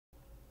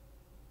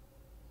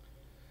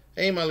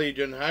Hey, my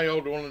Legion, how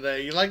y'all doing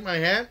today? You like my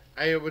hat?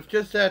 I was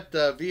just at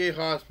the VA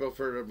hospital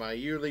for my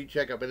yearly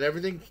checkup, and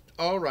everything's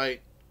all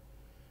right.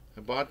 I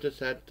bought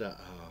this at the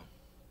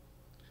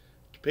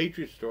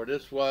Patriot store.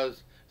 This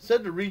was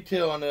said the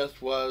retail on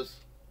this was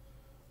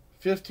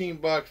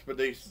 $15, but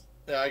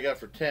I got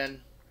for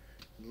 10.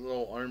 A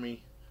little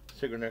army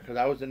sticker there because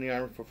I was in the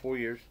army for 4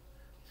 years.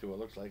 See what it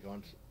looks like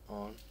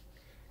on.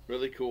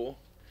 Really cool.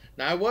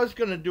 Now I was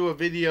gonna do a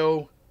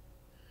video.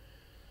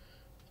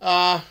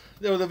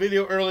 There was a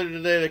video earlier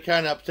today that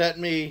kind of upset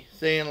me,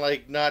 saying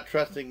like not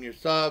trusting your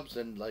subs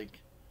and like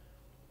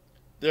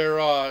their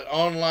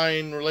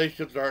online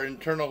relationships are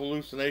internal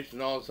hallucination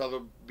and all this other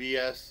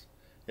BS.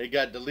 It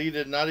got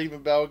deleted. Not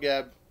even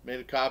Belgab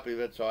made a copy of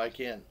it, so I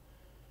can't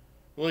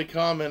really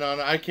comment on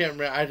it. I can't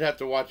remember. I'd have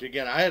to watch it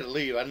again. I had to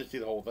leave. I didn't see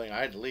the whole thing.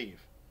 I had to leave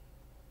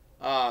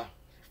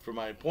for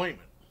my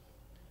appointment.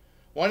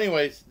 Well,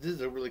 anyways, this is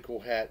a really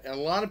cool hat, and a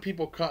lot of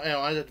people,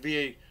 I had to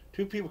be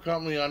two people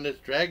commented on this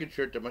dragon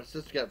shirt that my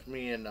sister got for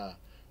me in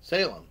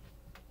Salem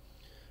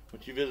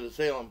when she visited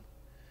Salem,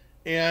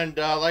 and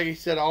like I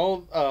said,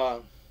 all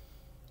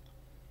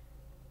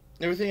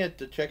everything at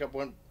the checkup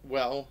went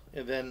well,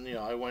 and then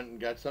I went and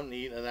got something to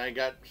eat, and I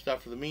got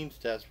stuff for the means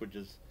test,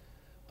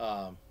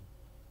 um,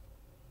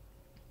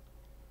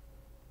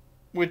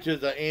 which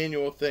is an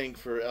annual thing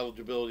for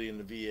eligibility in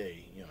the VA.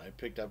 I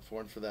picked up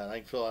forms for that. I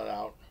can fill that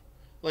out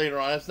later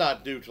on. It's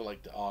not due till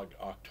like the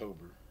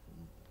October.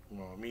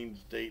 Well, it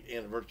means date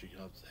anniversary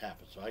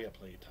happen, so I got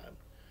plenty of time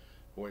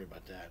to worry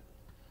about that.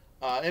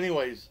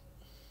 Anyways,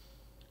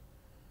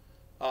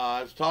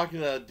 I was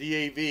talking to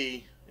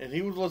DAV, and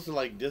he was listening to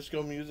like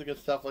disco music and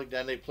stuff like that.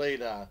 And they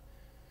played a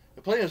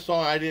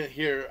song I didn't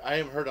hear, I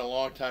haven't heard in a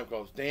long time,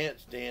 called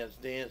 "Dance, Dance,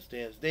 Dance,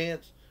 Dance,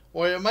 Dance."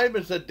 Or it might have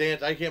been said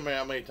 "Dance." I can't remember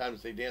how many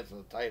times they dance in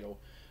the title,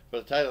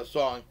 but the title of the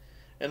song.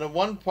 And the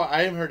one part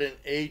I haven't heard in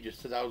ages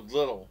since I was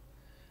little.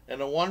 And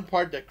the one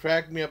part that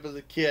cracked me up as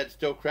a kid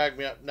still cracked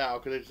me up now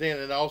because it's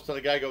saying, and all of a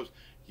sudden the guy goes,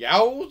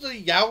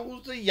 "Yowza,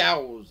 yowza,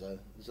 yowza."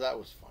 So that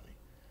was funny.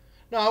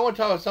 No, I want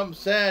to talk about something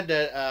sad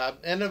that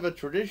end of a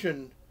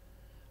tradition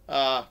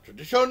from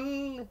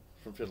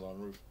Fiddler on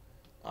the Roof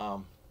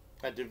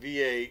at the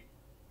VA,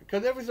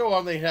 because every so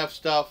often they have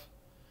stuff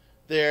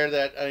there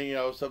that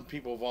some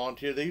people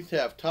volunteer. They used to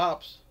have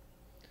tops.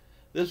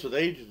 This was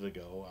ages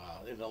ago,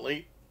 in the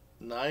late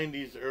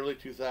 '90s, early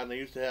 2000s. They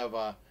used to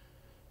have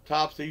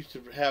tops. They used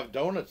to have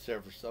donuts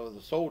there for some of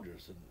the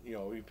soldiers, and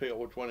you pick up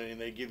which one, and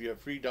they give you a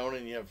free donut,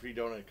 and you have a free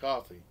donut and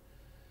coffee.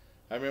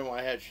 I remember when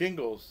I had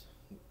shingles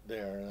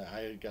there, and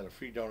I got a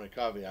free donut and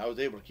coffee. I was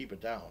able to keep it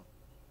down,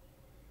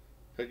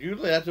 because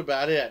usually that's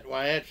about it. When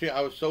I had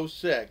I was so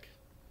sick,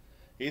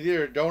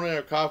 either a donut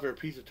or coffee or a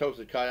piece of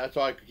toasted coffee. That's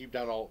all I could keep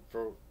down all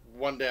for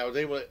one day. I was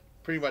able to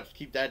pretty much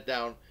keep that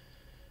down,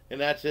 and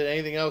that's it.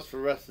 Anything else for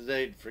the rest of the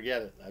day,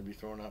 forget it. I'd be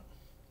throwing up.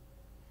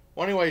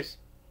 Well, anyways,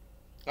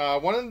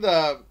 one of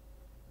the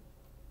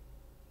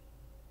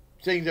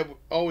things that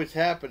always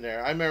happen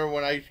there, I remember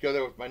when I used to go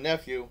there with my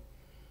nephew,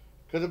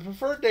 because the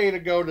preferred day to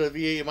go to the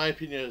VA, in my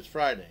opinion, is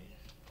Friday.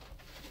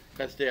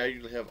 That's the day I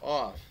usually have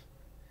off.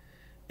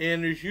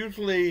 And there's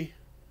usually,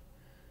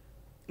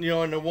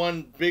 in the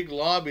one big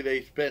lobby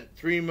they spent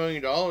 $3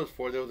 million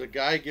for, there was a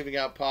guy giving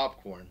out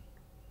popcorn,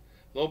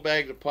 little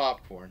bags of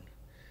popcorn,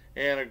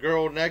 and a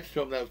girl next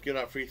to him that was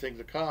giving out free things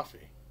of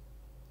coffee.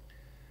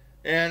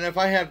 And if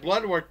I had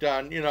blood work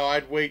done,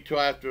 I'd wait till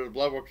after the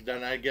blood work was done,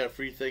 and I'd get a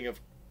free thing of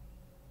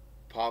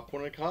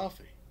popcorn and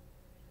coffee.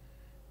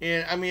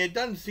 And I mean, it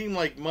doesn't seem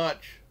like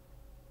much,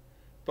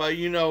 but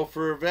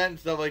for events and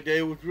stuff like that,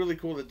 it was really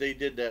cool that they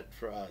did that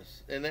for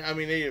us. And I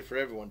mean, they did it for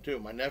everyone too.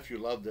 My nephew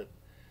loved it.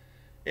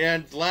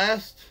 And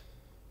last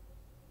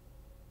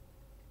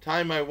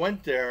time I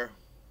went there,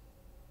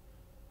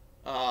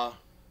 well,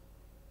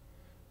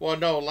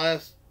 no,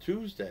 last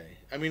Tuesday.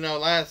 I mean, no,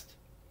 last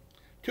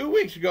 2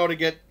 weeks ago to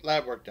get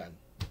lab work done.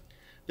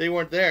 They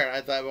weren't there.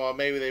 I thought, well,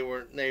 maybe they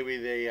weren't. Maybe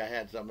they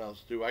had something else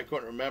to do. I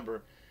couldn't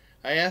remember.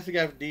 I asked the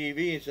guy from DEV.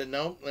 He said,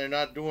 no, they're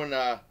not doing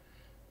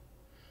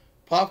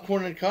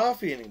popcorn and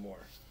coffee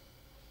anymore.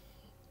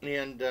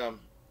 And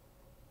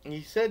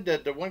he said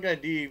that the one guy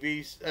at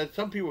DEV,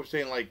 some people were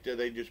saying like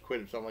they just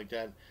quit or something like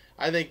that.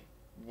 I think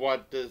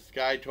what this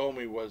guy told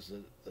me was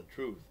the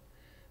truth.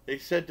 They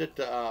said that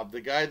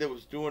the guy that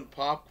was doing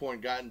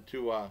popcorn got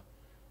into a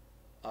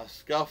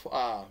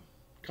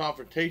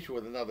confrontation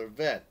with another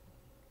vet.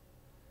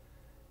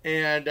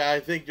 And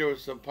I think there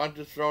was some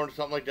punches thrown or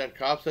something like that.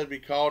 Cops had to be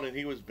called, and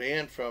he was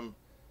banned from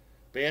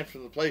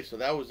the place. So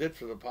that was it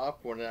for the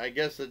popcorn. And I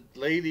guess the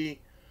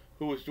lady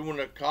who was doing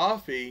the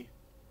coffee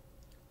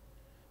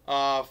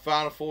found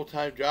a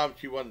full-time job, and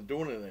she wasn't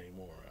doing it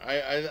anymore.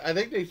 I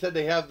think they said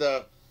they have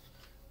the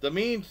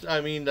means.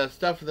 I mean, the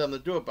stuff for them to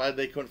do it, but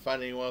they couldn't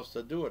find anyone else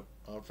to do it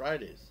on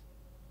Fridays.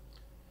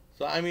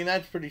 So I mean,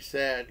 that's pretty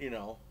sad,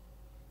 you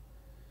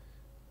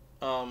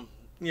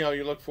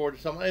look forward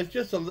to something. It's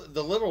just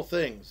the little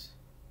things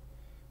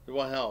that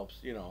what helps,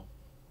 the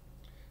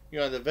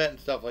vet and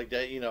stuff like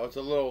that. It's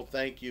a little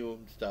thank you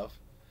and stuff.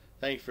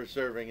 Thanks for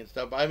serving and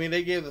stuff. But, I mean,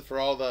 they gave it for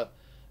all the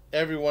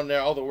everyone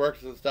there, all the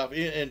workers and stuff,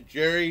 and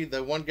Jerry,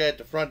 the one guy at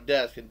the front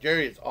desk, and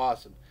Jerry is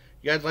awesome.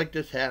 You guys like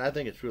this hat? I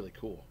think it's really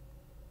cool.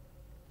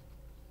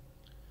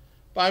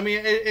 But I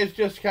mean, it's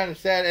just kind of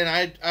sad.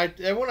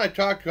 And when I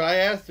talked to, I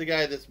asked the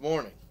guy this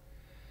morning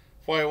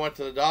before I went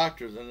to the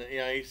doctors, and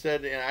he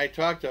said, and I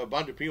talked to a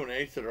bunch of people, and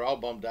they said they're all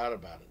bummed out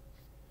about it.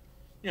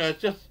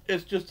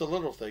 It's just a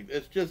little thing.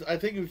 It's just, I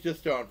think it was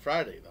just there on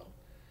Friday though,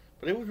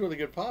 but it was really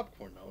good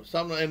popcorn though.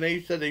 Something, and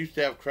they said they used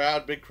to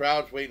have big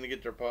crowds waiting to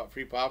get their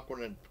free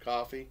popcorn and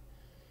coffee.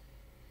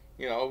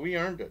 We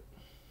earned it.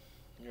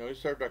 We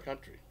served our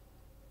country,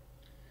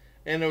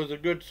 and it was a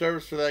good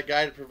service for that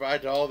guy to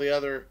provide to all the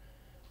other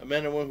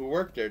men and women who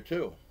worked there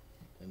too,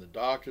 and the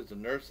doctors, the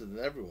nurses, and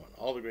everyone,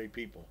 all the great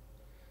people.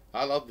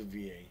 I love the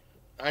VA.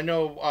 I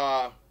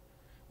know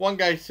one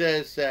guy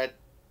says that,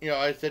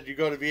 I said, you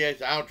go to VA? I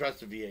said, I don't trust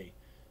the VA.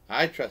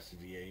 I trust the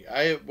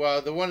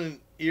VA. The one in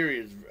Erie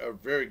is a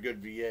very good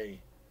VA.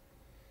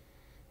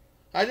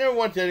 I never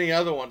went to any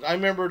other ones. I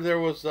remember there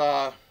was,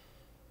 the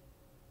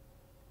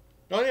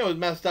only thing that was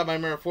messed up, I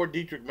remember Fort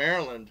Detrick,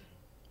 Maryland.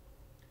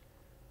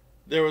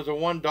 There was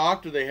one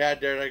doctor they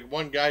had there, like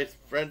one guy's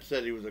friend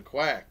said he was a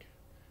quack.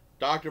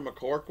 Dr.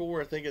 McCorkle,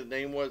 I think his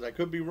name was. I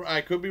could be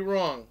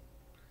wrong.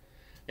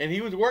 And he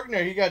was working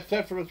there. He got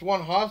sent from this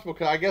one hospital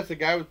because I guess the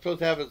guy was supposed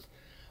to have his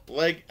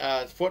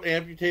his foot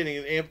amputated,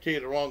 and he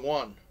amputated the wrong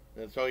one.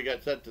 And so he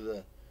got sent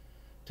to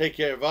take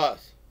care of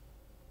us.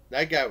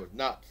 That guy was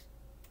nuts.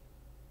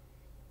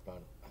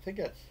 But I think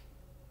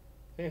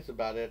that's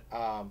about it.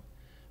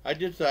 I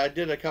did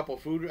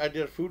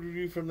a food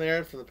review from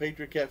there, from the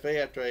Patriot Cafe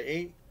after I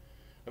ate.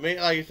 Like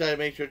I said, I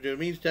made sure to do it.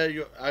 Means tell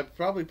you, I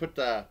probably put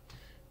the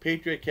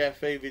Patriot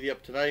Cafe video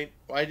up tonight.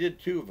 Well, I did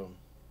 2 of them.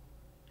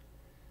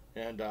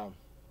 And I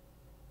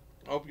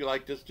hope you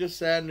like this. Just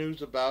sad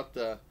news about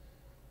the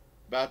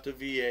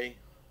VA.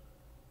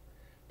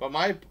 But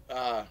my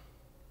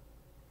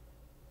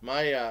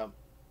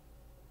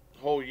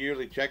whole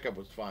yearly checkup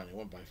was fine. It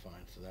went by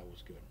fine, so that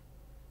was good.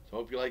 So I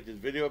hope you like this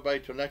video. Everybody,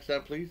 till next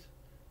time, please.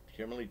 Take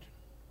care, my Legion.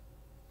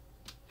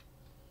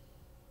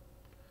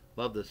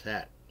 Love this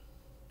hat.